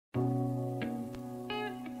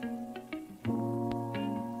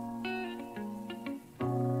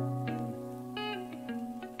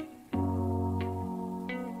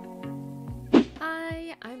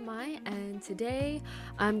today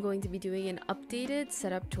I'm going to be doing an updated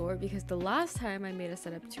setup tour because the last time I made a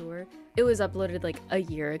setup tour, it was uploaded like a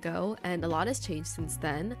year ago and a lot has changed since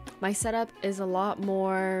then. My setup is a lot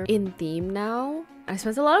more in theme now. I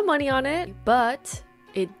spent a lot of money on it, but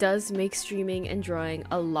it does make streaming and drawing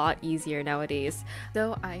a lot easier nowadays.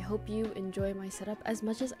 So I hope you enjoy my setup as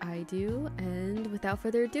much as I do, and without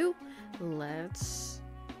further ado, let's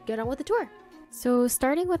get on with the tour. So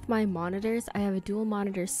starting with my monitors, I have a dual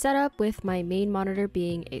monitor setup with my main monitor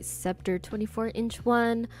being a Scepter 24-inch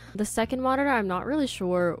one. The second monitor, I'm not really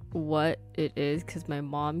sure what it is because my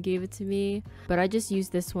mom gave it to me, but I just use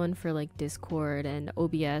this one for like Discord and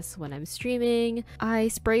OBS when I'm streaming. I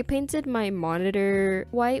spray painted my monitor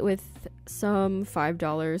white with some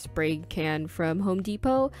 $5 spray can from Home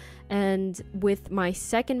Depot, and with my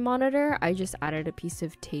second monitor, I just added a piece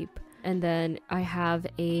of tape. And then I have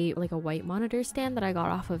a white monitor stand that I got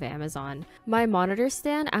off of Amazon. My monitor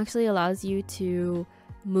stand actually allows you to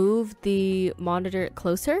move the monitor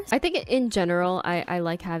closer. I think in general, I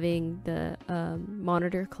like having the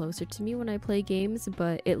monitor closer to me when I play games,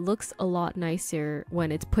 but it looks a lot nicer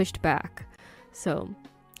when it's pushed back. So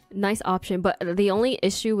nice option, but the only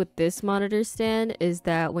issue with this monitor stand is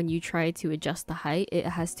that when you try to adjust the height, it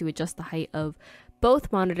has to adjust the height of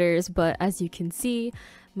both monitors, but as you can see,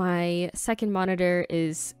 my second monitor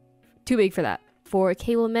is too big for that. For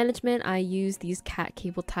cable management, I use these cat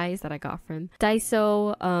cable ties that I got from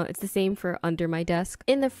Daiso. It's the same for under my desk.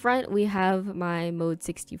 In the front, we have my Mode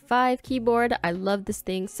 65 keyboard. I love this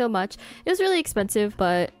thing so much. It was really expensive,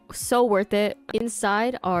 but so worth it.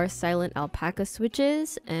 Inside are silent alpaca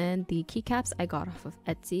switches, and the keycaps I got off of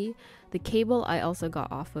Etsy. The cable I also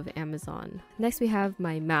got off of Amazon. Next we have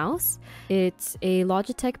my mouse. It's a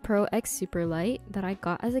Logitech Pro X Superlight that I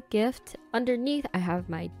got as a gift. Underneath I have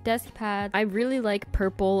my desk pad. I really like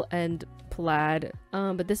purple and plaid,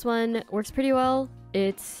 but this one works pretty well.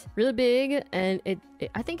 It's really big and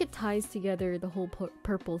I think it ties together the whole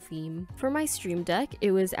purple theme. For my stream deck,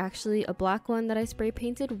 it was actually a black one that I spray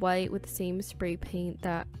painted white with the same spray paint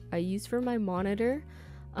that I used for my monitor.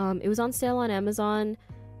 It was on sale on Amazon,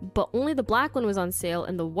 but only the black one was on sale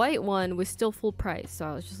and the white one was still full price. So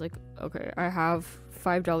I was just like, okay, I have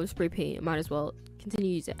 $5 spray paint, might as well continue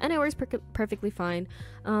to use it, and it works perfectly fine.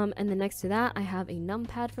 And then next to that I have a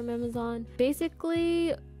numpad from Amazon.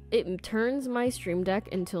 Basically it turns my stream deck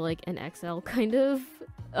into like an XL kind of.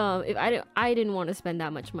 If I didn't want to spend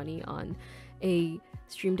that much money on a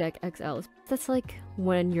Stream Deck XL. That's like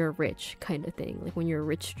when you're rich kind of thing, like when you're a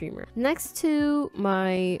rich streamer. Next to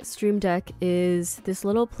my Stream Deck is this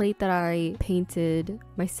little plate that I painted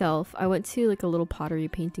myself. I went to like a little pottery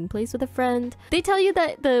painting place with a friend. They tell you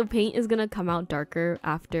that the paint is gonna come out darker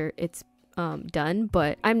after it's done,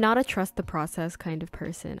 but I'm not a trust the process kind of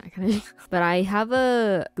person. But I have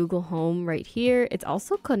a Google Home right here. It's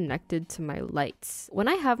also connected to my lights. When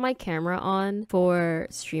I have my camera on for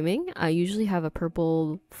streaming, I usually have a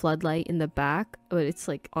purple floodlight in the back, but it's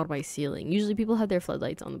like on my ceiling. Usually people have their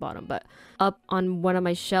floodlights on the bottom, but up on one of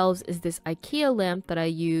my shelves is this IKEA lamp that I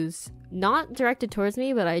use, not directed towards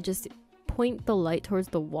me, but I just point the light towards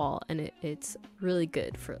the wall, and it's really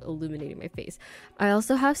good for illuminating my face. I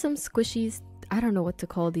also have some squishies. I don't know what to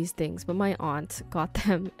call these things, but my aunt got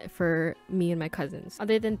them for me and my cousins.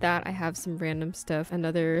 Other than that, I have some random stuff,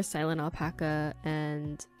 another silent alpaca,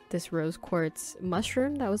 and this rose quartz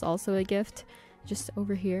mushroom that was also a gift. Just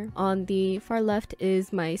over here on the far left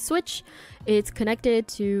is my Switch. It's connected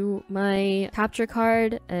to my capture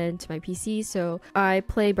card and to my PC, so I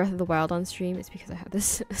play Breath of the Wild on stream. It's because I have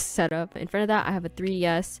this setup. In front of that I have a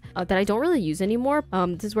 3DS that I don't really use anymore.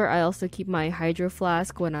 This is where I also keep my hydro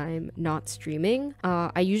flask when I'm not streaming.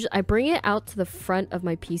 I bring it out to the front of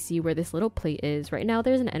my PC where this little plate is. Right now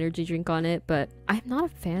there's an energy drink on it, but I'm not a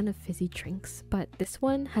fan of fizzy drinks, but this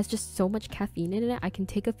one has just so much caffeine in it. I can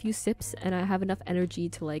take a few sips and I have enough energy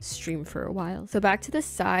to like stream for a while. So back to the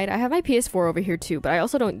side, I have my PS4 over here too, but I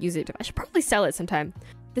also don't use it. I should probably sell it sometime.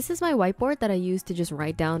 This is my whiteboard that I use to just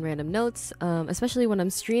write down random notes, especially when I'm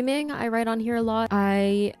streaming. I write on here a lot.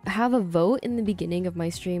 I have a vote in the beginning of my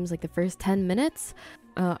streams, like the first 10 minutes.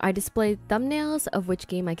 I display thumbnails of which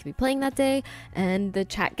game I could be playing that day, and the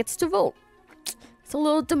chat gets to vote. It's a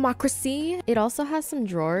little democracy. It also has some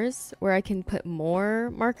drawers where I can put more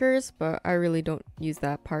markers, but I really don't use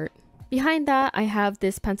that part. Behind that, I have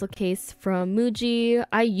this pencil case from Muji.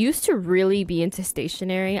 I used to really be into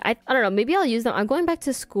stationery. I don't know, maybe I'll use them. I'm going back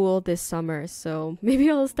to school this summer, so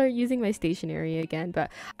maybe I'll start using my stationery again.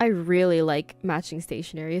 But I really like matching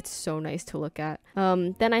stationery. It's so nice to look at.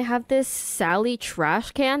 Then I have this Sally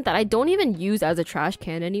trash can that I don't even use as a trash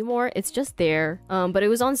can anymore. It's just there. But it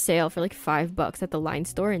was on sale for like $5 at the Line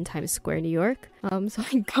store in Times Square, New York. So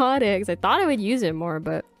I got it because I thought I would use it more,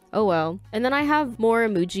 but oh well. And then I have more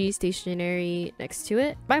Muji stationery next to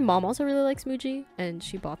it. My mom also really likes Muji, and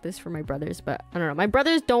she bought this for my brothers, but I don't know. My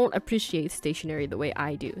brothers don't appreciate stationery the way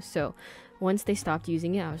I do. So once they stopped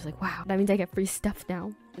using it, I was like, wow, that means I get free stuff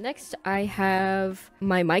now. Next, I have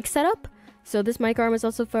my mic setup. So this mic arm is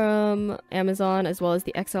also from Amazon, as well as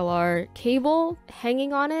the XLR cable.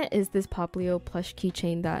 Hanging on it is this Poplio plush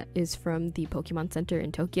keychain that is from the Pokemon Center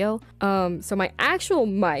in Tokyo. So my actual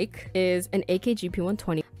mic is an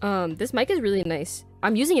AKG-P120. This mic is really nice.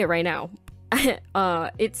 I'm using it right now.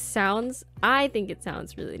 I think it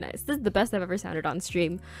sounds really nice. This is the best I've ever sounded on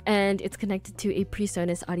stream, and it's connected to a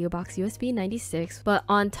PreSonus audio box USB 96. But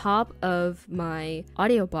on top of my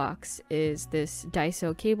audio box is this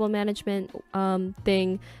Daiso cable management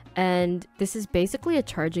thing, and this is basically a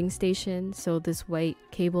charging station. So this white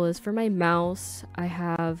cable is for my mouse. I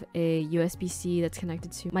have a USB-C that's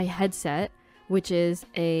connected to my headset, which is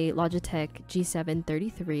a Logitech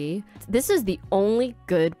G733. This is the only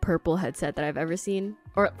good purple headset that I've ever seen,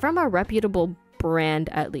 or from a reputable brand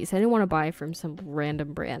at least. I didn't want to buy from some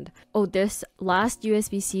random brand. Oh, this last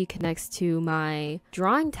USB-C connects to my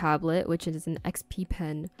drawing tablet, which is an XP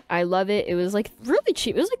pen. I love it. It was like really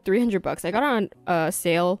cheap. It was like $300. I got it on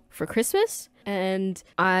sale for Christmas. And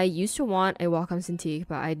I used to want a Wacom Cintiq,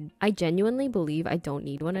 but I genuinely believe I don't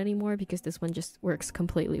need one anymore because this one just works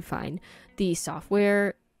completely fine. The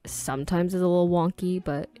software sometimes is a little wonky,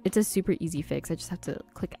 but it's a super easy fix. I just have to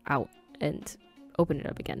click out and open it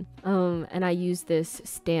up again. And I use this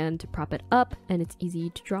stand to prop it up, and it's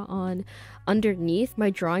easy to draw on. Underneath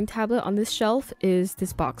my drawing tablet on this shelf is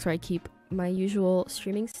this box where I keep my usual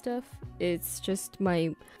streaming stuff. It's just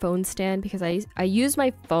my phone stand because I use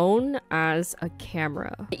my phone as a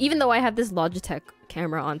camera. Even though I have this Logitech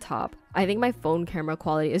camera on top, I think my phone camera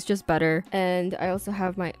quality is just better. And I also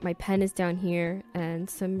have my pen is down here and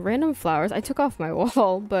some random flowers. I took off my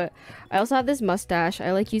wall, but I also have this mustache.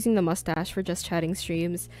 I like using the mustache for just chatting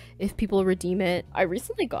streams if people redeem it. I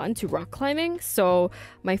recently got into rock climbing, so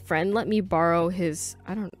my friend let me borrow his,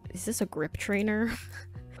 is this a grip trainer?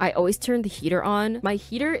 I always turn the heater on. My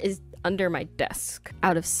heater is under my desk,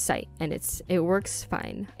 out of sight, and it works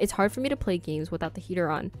fine. It's hard for me to play games without the heater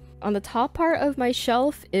on. On the top part of my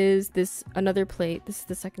shelf is this another plate. This is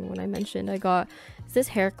the second one I mentioned. I got this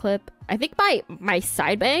hair clip. I think my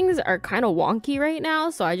side bangs are kind of wonky right now,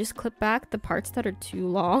 so I just clip back the parts that are too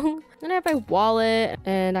long. Then I have my wallet,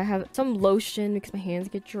 and I have some lotion because my hands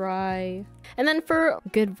get dry. And then for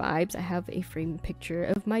good vibes, I have a framed picture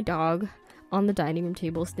of my dog on the dining room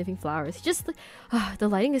table sniffing flowers. He just the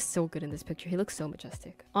lighting is so good in this picture. He looks so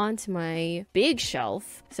majestic. On to my big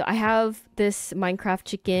shelf. So I have this Minecraft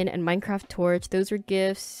chicken and Minecraft torch. Those were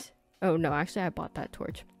gifts. Oh no, actually I bought that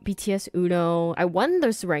torch. BTS Uno. I won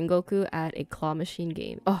this Rengoku at a claw machine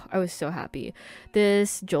game. Oh, I was so happy.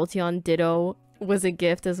 This Jolteon Ditto was a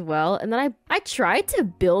gift as well. And then I tried to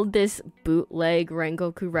build this bootleg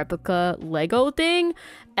Rengoku replica Lego thing,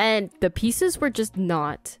 and the pieces were just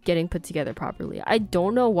not getting put together properly. I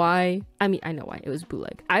don't know why. I mean, I know why. It was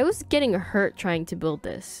bootleg. I was getting hurt trying to build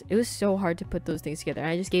this. It was so hard to put those things together, and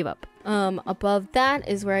I just gave up. Above that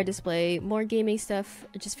is where I display more gaming stuff,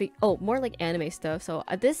 more like anime stuff. So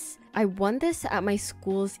I won this at my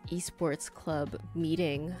school's esports club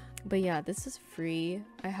meeting. But yeah, this is free.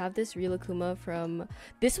 I have this Rilakuma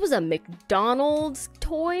this was a McDonald's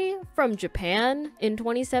toy from Japan in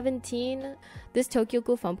 2017. This Tokyo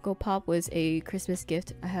Ghoul Funko Pop was a Christmas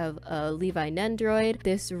gift. I have a Levi Nendroid,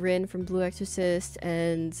 this Rin from Blue Exorcist,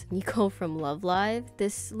 and Nico from Love Live.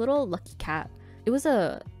 This little lucky cat. It was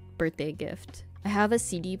a birthday gift. I have a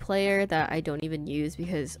CD player that I don't even use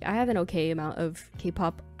because I have an okay amount of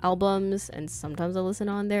K-pop albums and sometimes I listen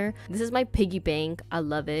on there. This is my piggy bank. I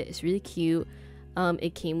love it. It's really cute.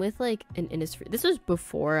 It came with like an Innisfree. This was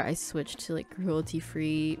before I switched to like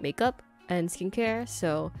cruelty-free makeup and skincare,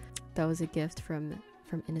 so that was a gift from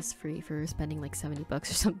Innisfree for spending like $70 or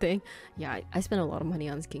something. Yeah, I spent a lot of money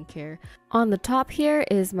on skincare. On the top here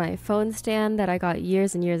is my phone stand that I got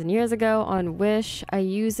years and years and years ago on Wish. I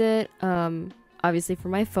use it obviously for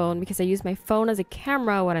my phone because I use my phone as a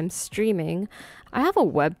camera when I'm streaming. I have a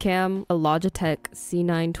webcam, a Logitech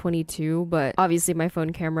C922, but obviously my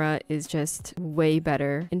phone camera is just way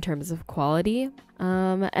better in terms of quality.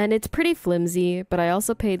 And it's pretty flimsy, but I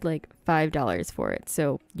also paid like $5 for it,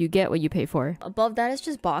 so you get what you pay for. Above that is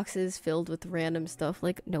just boxes filled with random stuff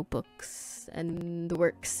like notebooks and the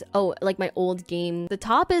works. Oh, like my old game. The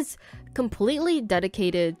top is completely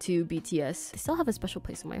dedicated to BTS. They still have a special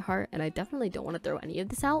place in my heart, and I definitely don't want to throw any of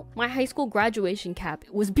this out. My high school graduation cap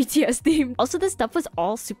was BTS themed. Also, this stuff was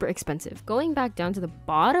all super expensive. Going back down to the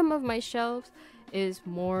bottom of my shelves is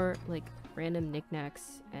more like random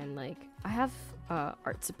knickknacks, and like I have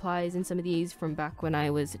art supplies and some of these from back when I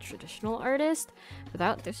was a traditional artist,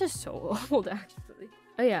 but they're just so old actually.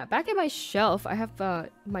 Oh yeah, back at my shelf I have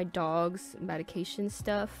my dog's medication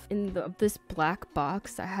stuff. In this black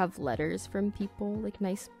box I have letters from people, like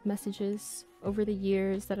nice messages over the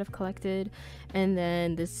years that I've collected, and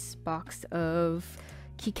then this box of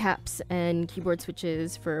keycaps and keyboard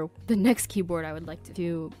switches for the next keyboard I would like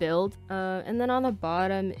to build. And then on the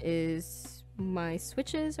bottom is my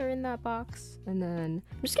switches are in that box, and then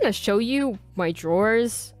I'm just gonna show you my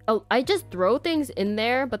drawers. Oh, I just throw things in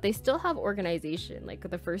there, but they still have organization. Like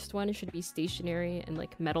the first one should be stationery and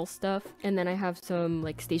like metal stuff, and then I have some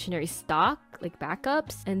like stationery stock, like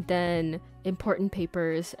backups, and then important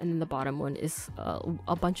papers, and then the bottom one is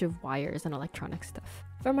a bunch of wires and electronic stuff.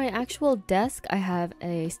 For my actual desk, I have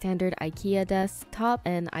a standard IKEA desktop,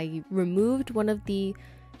 and I removed one of the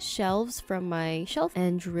shelves from my shelf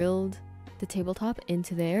and drilled the tabletop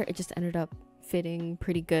into there. It just ended up fitting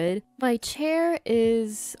pretty good. My chair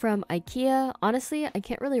is from IKEA. Honestly, I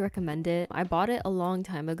can't really recommend it. I bought it a long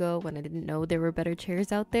time ago when I didn't know there were better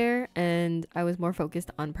chairs out there, and I was more focused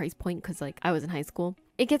on price point because like I was in high school.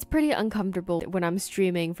 It gets pretty uncomfortable when I'm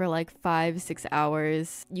streaming for like 5-6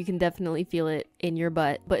 hours. You can definitely feel it in your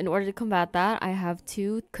butt. But in order to combat that, I have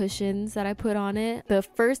 2 cushions that I put on it. The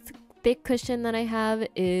first thick cushion that I have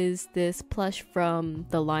is this plush from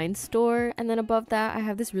the Line store, and then above that I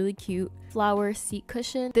have this really cute flower seat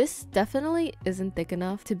cushion. This definitely isn't thick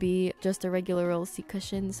enough to be just a regular old seat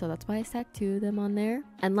cushion, so that's why I stacked 2 of them on there.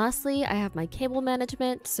 And lastly, I have my cable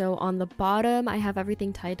management. So on the bottom I have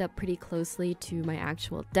everything tied up pretty closely to my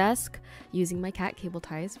actual desk using my cat cable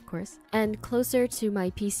ties, of course. And closer to my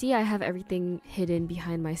PC I have everything hidden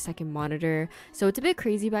behind my second monitor, so it's a bit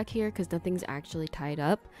crazy back here because nothing's actually tied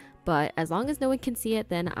up. But as long as no one can see it,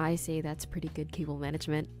 then I say that's pretty good cable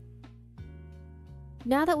management.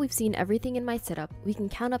 Now that we've seen everything in my setup, we can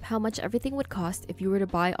count up how much everything would cost if you were to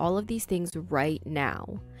buy all of these things right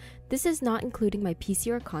now. This is not including my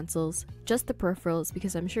PC or consoles, just the peripherals,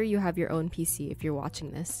 because I'm sure you have your own PC if you're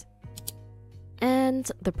watching this.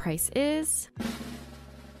 And the price is...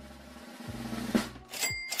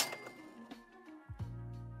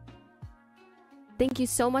 Thank you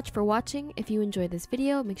so much for watching. If you enjoyed this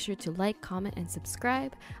video, make sure to like, comment, and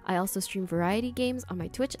subscribe. I also stream variety games on my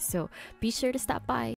Twitch, so be sure to stop by.